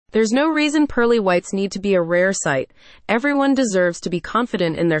There's no reason pearly whites need to be a rare sight. Everyone deserves to be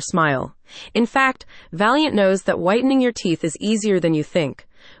confident in their smile. In fact, Valiant knows that whitening your teeth is easier than you think.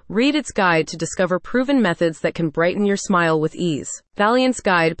 Read its guide to discover proven methods that can brighten your smile with ease. Valiant's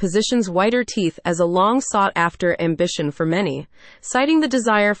guide positions whiter teeth as a long-sought-after ambition for many, citing the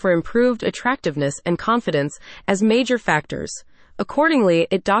desire for improved attractiveness and confidence as major factors. Accordingly,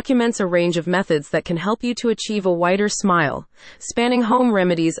 it documents a range of methods that can help you to achieve a whiter smile, spanning home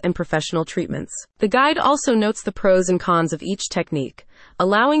remedies and professional treatments. The guide also notes the pros and cons of each technique,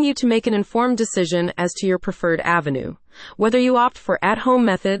 allowing you to make an informed decision as to your preferred avenue. Whether you opt for at-home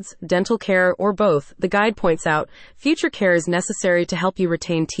methods, dental care, or both, the guide points out, future care is necessary to help you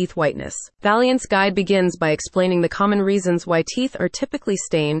retain teeth whiteness. Valiant's guide begins by explaining the common reasons why teeth are typically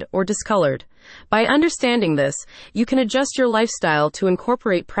stained or discolored. By understanding this, you can adjust your lifestyle to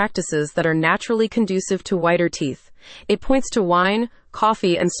incorporate practices that are naturally conducive to whiter teeth. It points to wine,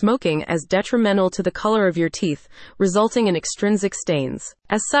 coffee, and smoking as detrimental to the color of your teeth, resulting in extrinsic stains.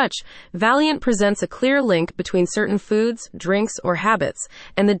 As such, Valiant presents a clear link between certain foods, drinks, or habits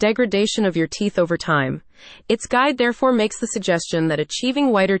and the degradation of your teeth over time. Its guide therefore makes the suggestion that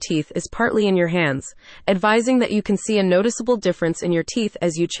achieving whiter teeth is partly in your hands, advising that you can see a noticeable difference in your teeth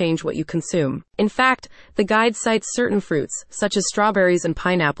as you change what you consume. In fact, the guide cites certain fruits, such as strawberries and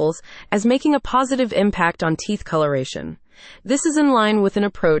pineapples, as making a positive impact on teeth coloration. This is in line with an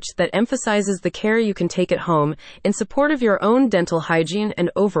approach that emphasizes the care you can take at home in support of your own dental hygiene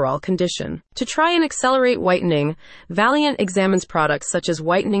and overall condition. To try and accelerate whitening, Valiant examines products such as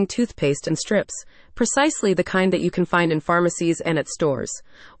whitening toothpaste and strips, precisely the kind that you can find in pharmacies and at stores.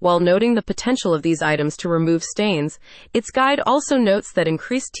 While noting the potential of these items to remove stains, its guide also notes that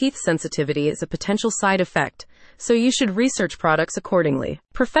increased teeth sensitivity is a potential side effect, so you should research products accordingly.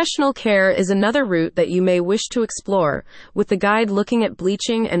 Professional care is another route that you may wish to explore, with the guide looking at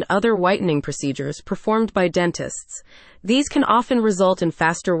bleaching and other whitening procedures performed by dentists. These can often result in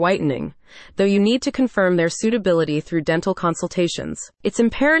faster whitening, though you need to confirm their suitability through dental consultations. It's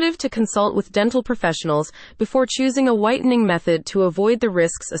imperative to consult with dental professionals before choosing a whitening method to avoid the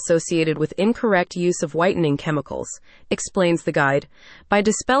risks associated with incorrect use of whitening chemicals, explains the guide. By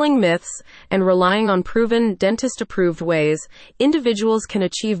dispelling myths and relying on proven, dentist-approved ways, individuals can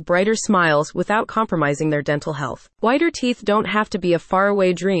achieve brighter smiles without compromising their dental health. Whiter teeth don't have to be a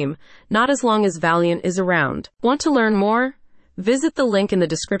faraway dream, not as long as Valiant is around. Want to learn more? Visit the link in the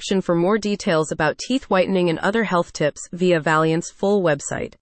description for more details about teeth whitening and other health tips via Valiant's full website.